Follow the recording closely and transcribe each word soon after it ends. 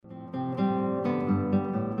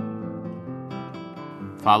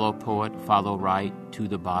Follow, poet, follow right to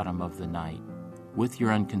the bottom of the night. With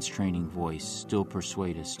your unconstraining voice, still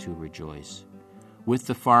persuade us to rejoice. With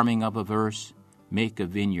the farming of a verse, make a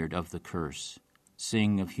vineyard of the curse.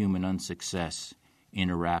 Sing of human unsuccess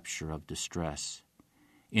in a rapture of distress.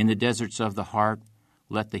 In the deserts of the heart,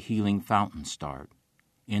 let the healing fountain start.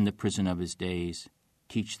 In the prison of his days,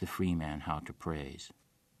 teach the free man how to praise.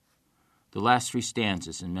 The last three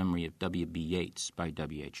stanzas in memory of W.B. Yeats by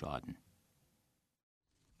W.H. Auden.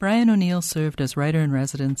 Brian O'Neill served as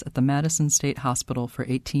writer-in-residence at the Madison State Hospital for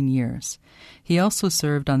 18 years. He also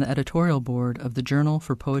served on the editorial board of the Journal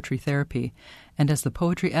for Poetry Therapy and as the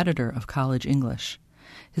poetry editor of College English.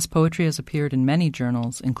 His poetry has appeared in many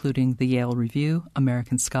journals, including the Yale Review,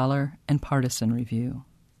 American Scholar, and Partisan Review.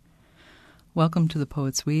 Welcome to the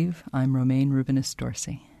Poet's Weave. I'm Romaine Rubinis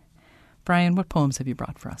Dorsey. Brian, what poems have you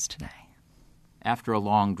brought for us today? After a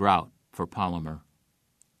long drought for Polymer.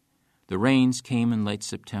 The rains came in late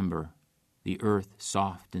September, the earth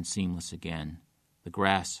soft and seamless again, the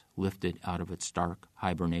grass lifted out of its dark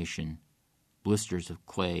hibernation, blisters of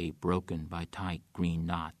clay broken by tight green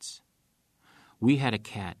knots. We had a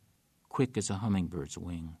cat, quick as a hummingbird's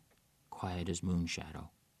wing, quiet as moonshadow.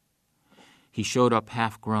 He showed up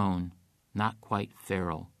half-grown, not quite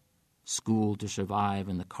feral, schooled to survive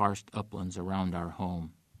in the karst uplands around our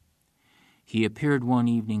home. He appeared one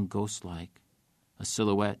evening ghost-like, a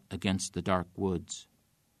silhouette against the dark woods.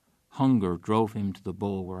 Hunger drove him to the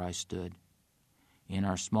bowl where I stood. In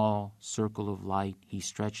our small circle of light, he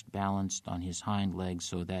stretched balanced on his hind legs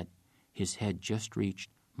so that his head just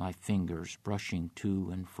reached my fingers, brushing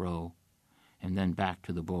to and fro, and then back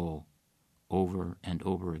to the bowl, over and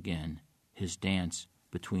over again, his dance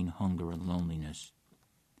between hunger and loneliness.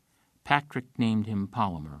 Patrick named him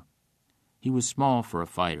Polymer. He was small for a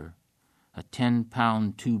fighter, a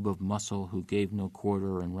 10-pound tube of muscle who gave no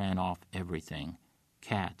quarter and ran off everything,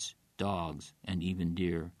 cats, dogs, and even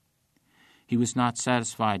deer. He was not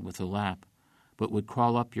satisfied with a lap, but would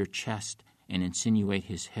crawl up your chest and insinuate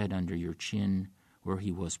his head under your chin, where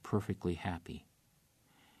he was perfectly happy.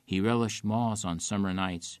 He relished moths on summer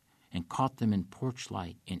nights and caught them in porch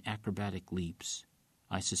light in acrobatic leaps.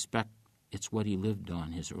 I suspect it's what he lived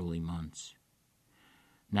on his early months.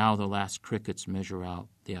 Now the last crickets measure out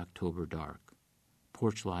the October dark.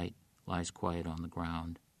 Porch light lies quiet on the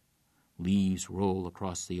ground. Leaves roll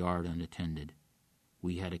across the yard unattended.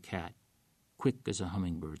 We had a cat, quick as a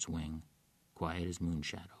hummingbird's wing, quiet as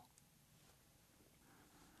moonshadow.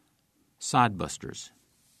 Sodbusters.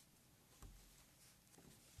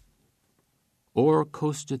 Orr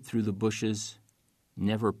coasted through the bushes,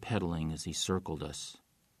 never pedaling as he circled us,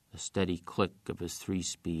 a steady click of his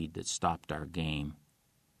 3-speed that stopped our game.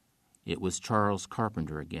 It was Charles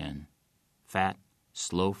Carpenter again, fat,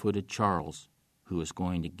 slow-footed Charles, who was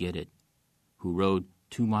going to get it, who rode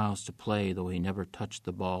 2 miles to play though he never touched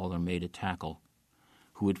the ball or made a tackle,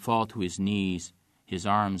 who would fall to his knees, his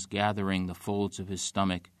arms gathering the folds of his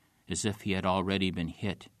stomach as if he had already been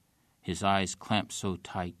hit, his eyes clamped so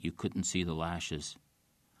tight you couldn't see the lashes.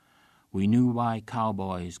 We knew why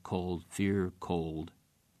cowboys fear cold.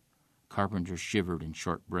 Carpenter shivered in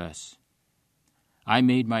short breaths. I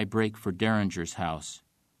made my break for Derringer's house,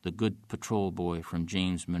 the good patrol boy from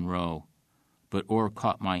James Monroe, but Orr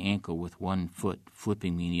caught my ankle with one foot,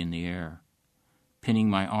 flipping me in the air. Pinning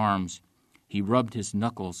my arms, he rubbed his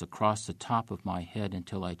knuckles across the top of my head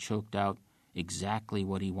until I choked out exactly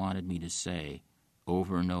what he wanted me to say,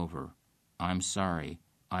 over and over. I'm sorry,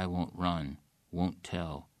 I won't run, won't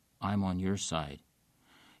tell, I'm on your side.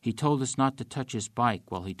 He told us not to touch his bike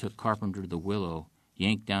while he took Carpenter to the Willow,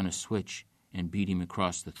 yanked down a switch, and beat him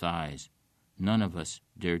across the thighs. None of us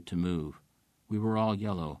dared to move. We were all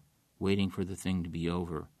yellow, waiting for the thing to be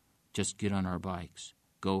over. Just get on our bikes,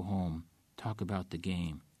 go home, talk about the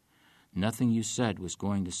game. Nothing you said was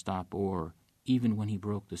going to stop Orr, even when he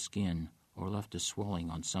broke the skin or left a swelling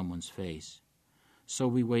on someone's face. So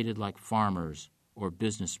we waited like farmers or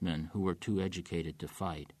businessmen who were too educated to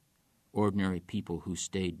fight, ordinary people who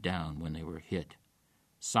stayed down when they were hit,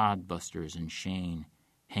 sodbusters and Shane,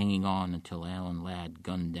 hanging on until Alan Ladd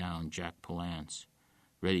gunned down Jack Palance,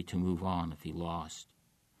 ready to move on if he lost.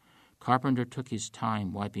 Carpenter took his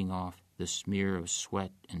time wiping off the smear of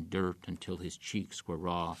sweat and dirt until his cheeks were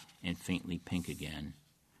raw and faintly pink again.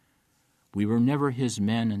 We were never his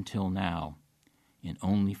men until now, and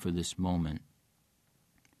only for this moment.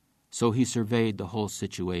 So he surveyed the whole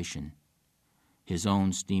situation, his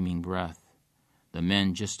own steaming breath, the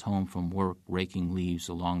men just home from work raking leaves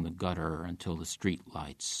along the gutter until the street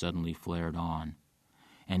lights suddenly flared on,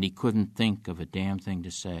 and he couldn't think of a damn thing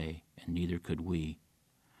to say, and neither could we.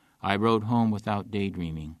 I rode home without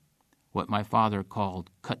daydreaming. what my father called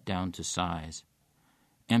cut down to size,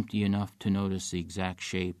 empty enough to notice the exact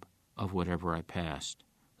shape of whatever I passed,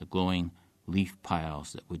 the glowing leaf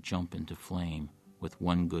piles that would jump into flame with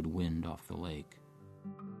one good wind off the lake.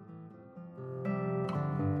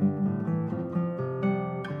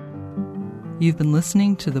 You've been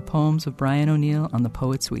listening to the poems of Brian O'Neill on The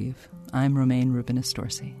Poet's Weave. I'm Romaine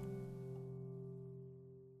Rubinas-Dorsey.